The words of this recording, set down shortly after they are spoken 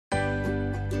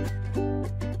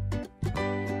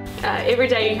Every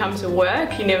day you come to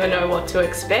work, you never know what to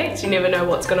expect, you never know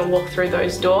what's going to walk through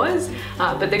those doors,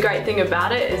 but the great thing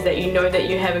about it is that you know that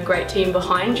you have a great team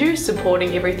behind you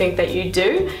supporting everything that you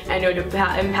do, and you're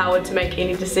empowered to make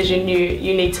any decision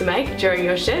you need to make during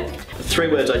your shift. 3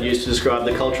 words I'd use to describe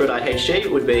the culture at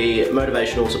IHG would be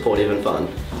motivational, supportive and fun.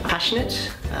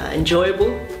 Passionate,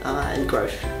 enjoyable and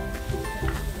growth.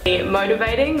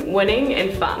 Motivating, winning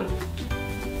and fun.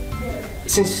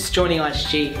 Since joining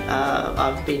IHG,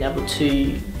 I've been able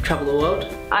to travel the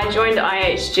world. I joined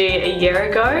IHG a year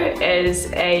ago as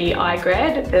a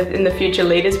iGrad in the Future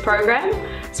Leaders program.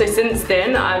 So since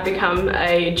then I've become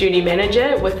a duty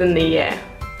manager within the year.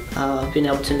 I've been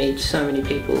able to meet so many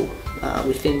people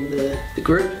within the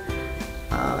group,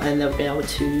 and I've been able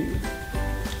to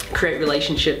create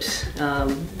relationships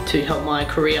to help my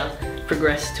career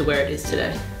progress to where it is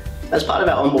today. As part of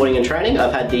our onboarding and training,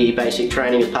 I've had the basic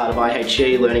training as part of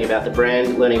IHG, learning about the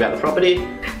brand, learning about the property.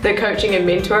 The coaching and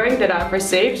mentoring that I've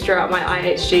received throughout my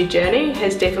IHG journey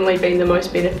has definitely been the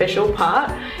most beneficial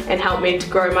part and helped me to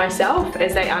grow myself,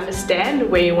 as they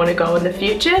understand where you want to go in the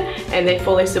future and they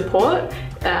fully support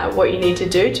what you need to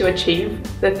do to achieve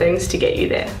the things to get you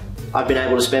there. I've been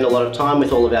able to spend a lot of time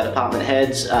with all of our department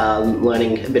heads,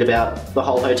 learning a bit about the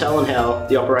whole hotel and how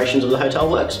the operations of the hotel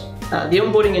works. The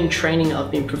onboarding and training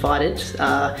I've been provided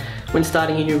when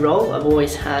starting a new role, I've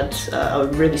always had a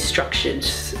really structured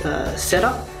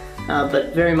setup,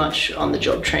 but very much on the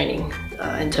job training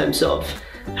in terms of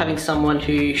having someone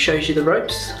who shows you the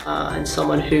ropes and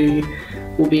someone who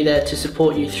will be there to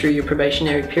support you through your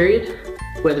probationary period,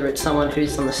 whether it's someone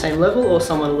who's on the same level or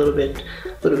someone a little bit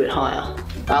higher.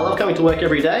 I love coming to work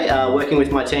every day, working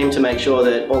with my team to make sure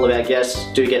that all of our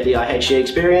guests do get the IHG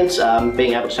experience,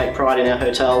 being able to take pride in our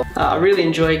hotel. I really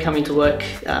enjoy coming to work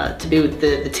to be with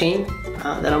the team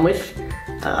that I'm with.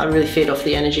 I really feed off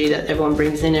the energy that everyone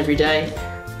brings in every day,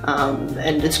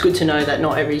 and it's good to know that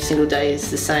not every single day is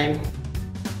the same.